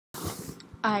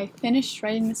I finished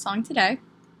writing the song today,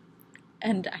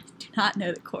 and I do not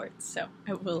know the chords, so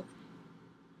I will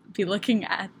be looking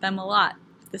at them a lot.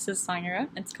 This is a song I wrote.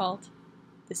 It's called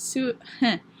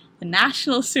the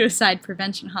National Suicide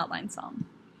Prevention Hotline song,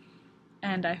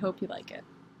 and I hope you like it.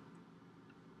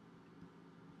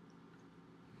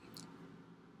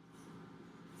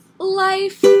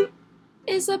 Life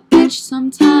is a bitch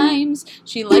sometimes.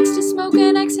 She likes to smoke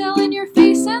and exhale in your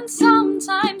face, and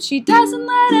sometimes she doesn't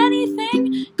let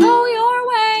anything go your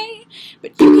way.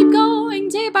 But you keep going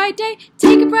day by day.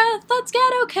 Take a breath, let's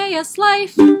get okay. Yes,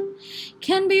 life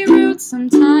can be rude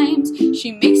sometimes.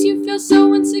 She makes you feel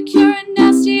so insecure and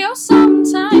nasty. Oh,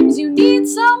 sometimes you need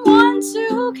someone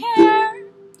to care.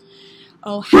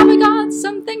 Oh, have I got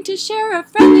something to share? A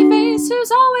friendly face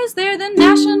who's always there. The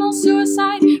National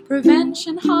Suicide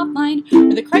Prevention Hotline,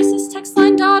 or the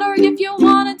crisistextline.org if you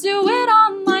want to do it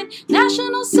online.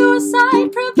 National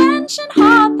Suicide Prevention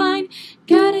Hotline.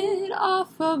 Get it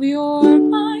off of your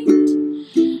mind.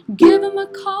 Give them a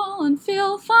call and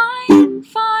feel fine,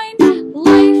 fine.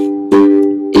 Life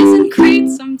isn't great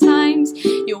sometimes.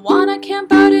 You want to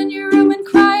camp out in your room and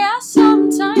cry. As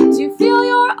sometimes you feel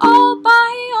you're all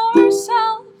by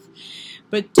yourself.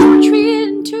 But don't retreat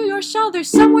into your shell. There's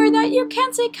somewhere that you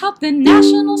can seek help. The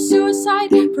National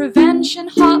Suicide Prevention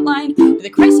Hotline, or the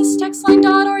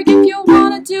crisistextline.org if you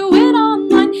want to do it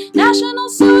online. National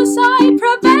Suicide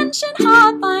Prevention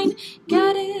Hotline.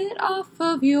 Get it off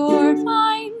of your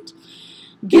mind.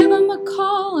 Give them a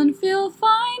call and feel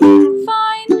fine,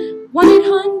 fine.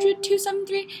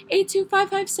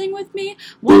 1-800-273-8255, sing with me.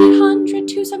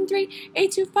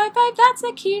 1-800-273-8255, that's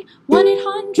the key.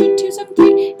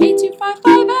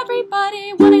 1-800-273-8255,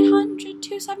 everybody.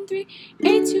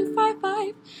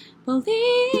 1-800-273-8255.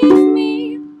 Believe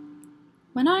me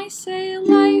when I say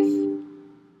life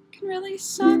can really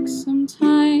suck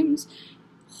sometimes.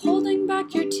 Holding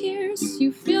back your tears,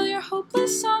 you feel you're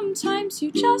hopeless sometimes. You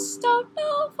just don't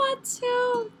know what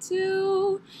to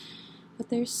do. But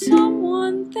there's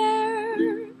someone there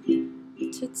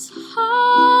to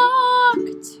talk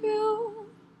to.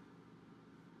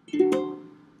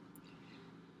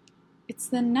 It's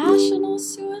the National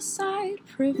Suicide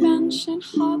Prevention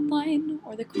Hotline,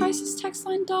 or the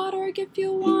crisistextline.org if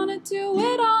you want to do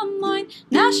it online.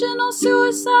 National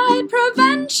Suicide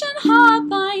Prevention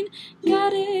Hotline.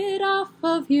 Get it off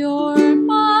of your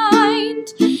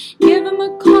mind. Give them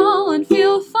a call and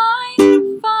feel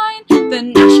fine, fine. The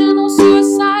National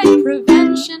Suicide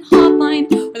Prevention Hotline,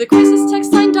 or the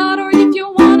crisistextline.org if you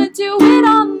want to do it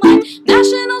online.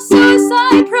 National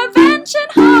Suicide Prevention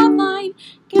Hotline.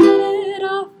 Get it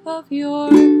off of your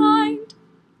mind.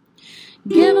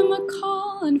 Give them a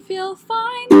call and feel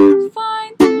fine,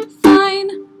 fine,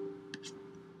 fine.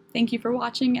 Thank you for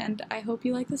watching, and I hope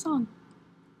you like the song.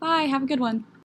 Bye, have a good one.